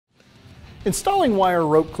Installing wire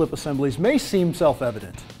rope clip assemblies may seem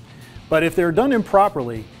self-evident, but if they're done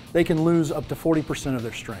improperly, they can lose up to 40% of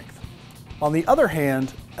their strength. On the other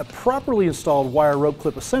hand, a properly installed wire rope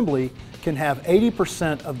clip assembly can have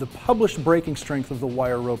 80% of the published breaking strength of the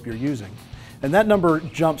wire rope you're using, and that number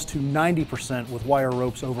jumps to 90% with wire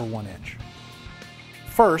ropes over 1 inch.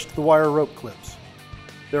 First, the wire rope clips.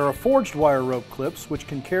 There are forged wire rope clips which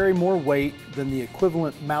can carry more weight than the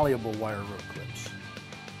equivalent malleable wire rope clips.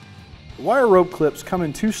 The wire rope clips come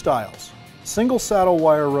in 2 styles, single saddle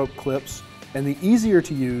wire rope clips and the easier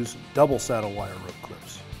to use double saddle wire rope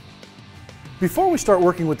clips. Before we start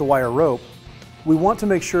working with the wire rope, we want to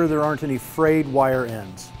make sure there aren't any frayed wire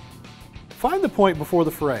ends. Find the point before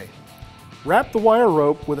the fray. Wrap the wire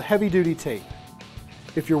rope with a heavy-duty tape.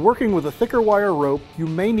 If you're working with a thicker wire rope, you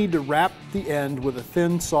may need to wrap the end with a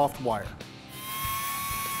thin, soft wire.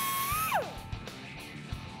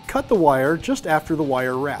 Cut the wire just after the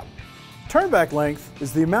wire wrap. Turnback length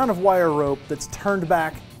is the amount of wire rope that's turned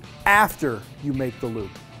back after you make the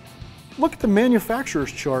loop. Look at the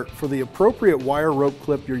manufacturer's chart for the appropriate wire rope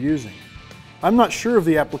clip you're using. I'm not sure of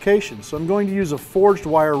the application, so I'm going to use a forged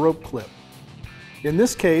wire rope clip. In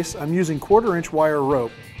this case, I'm using 1/4 inch wire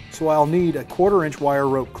rope, so I'll need a 1/4 inch wire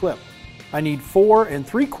rope clip. I need 4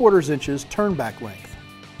 3/4 inches turnback length.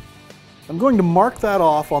 I'm going to mark that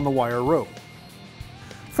off on the wire rope.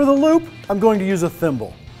 For the loop, I'm going to use a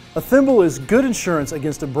thimble. A thimble is good insurance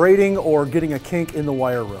against abrading or getting a kink in the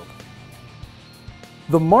wire rope.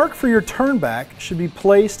 The mark for your turnback should be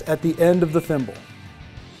placed at the end of the thimble.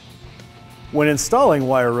 When installing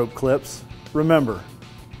wire rope clips, remember,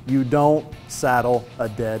 you don't saddle a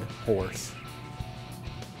dead horse.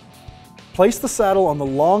 Place the saddle on the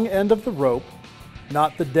long end of the rope,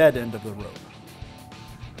 not the dead end of the rope.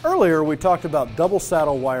 Earlier, we talked about double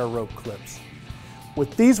saddle wire rope clips.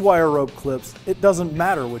 With these wire rope clips, it doesn't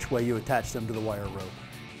matter which way you attach them to the wire rope.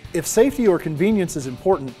 If safety or convenience is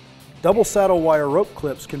important, double saddle wire rope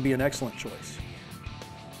clips can be an excellent choice.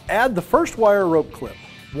 Add the first wire rope clip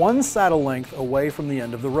 1 saddle length away from the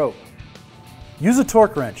end of the rope. Use a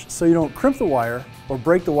torque wrench so you don't crimp the wire or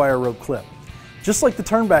break the wire rope clip. Just like the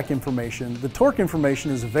turnback information, the torque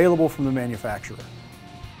information is available from the manufacturer.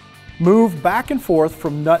 Move back and forth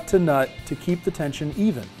from nut to nut to keep the tension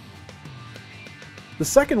even. The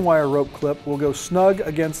second wire rope clip will go snug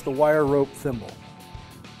against the wire rope thimble.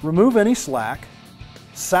 Remove any slack,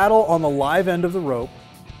 saddle on the live end of the rope,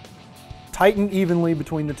 tighten evenly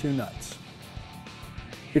between the 2 nuts.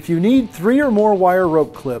 If you need 3 or more wire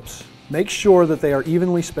rope clips, make sure that they are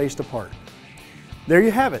evenly spaced apart. There you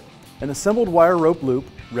have it, an assembled wire rope loop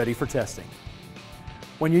ready for testing.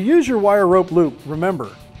 When you use your wire rope loop, remember,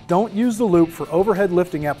 don't use the loop for overhead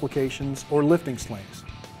lifting applications or lifting slings.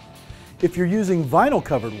 If you're using vinyl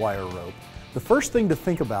covered wire rope, the first thing to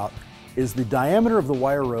think about is the diameter of the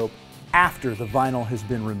wire rope after the vinyl has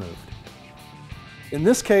been removed. In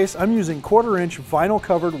this case, I'm using 1/4 inch vinyl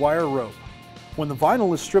covered wire rope. When the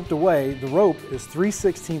vinyl is stripped away, the rope is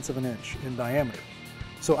 3/16 of an inch in diameter.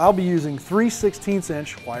 So I'll be using 3/16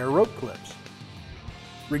 inch wire rope clips.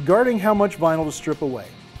 Regarding how much vinyl to strip away,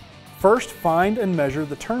 first find and measure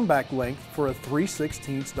the turnback length for a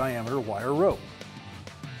 3/16 diameter wire rope.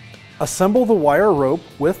 Assemble the wire rope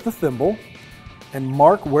with the thimble and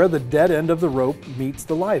mark where the dead end of the rope meets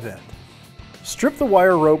the live end. Strip the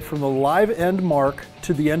wire rope from the live end mark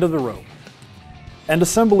to the end of the rope and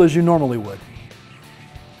assemble as you normally would.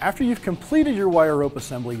 After you've completed your wire rope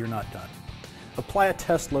assembly, you're not done. Apply a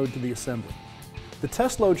test load to the assembly. The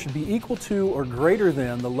test load should be equal to or greater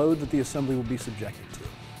than the load that the assembly will be subjected to.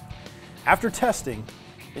 After testing,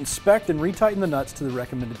 inspect and retighten the nuts to the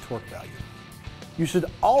recommended torque value. You should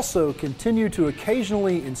also continue to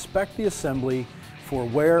occasionally inspect the assembly for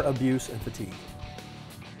wear, abuse, and fatigue.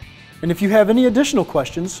 And if you have any additional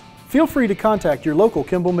questions, feel free to contact your local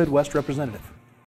Kimball Midwest representative.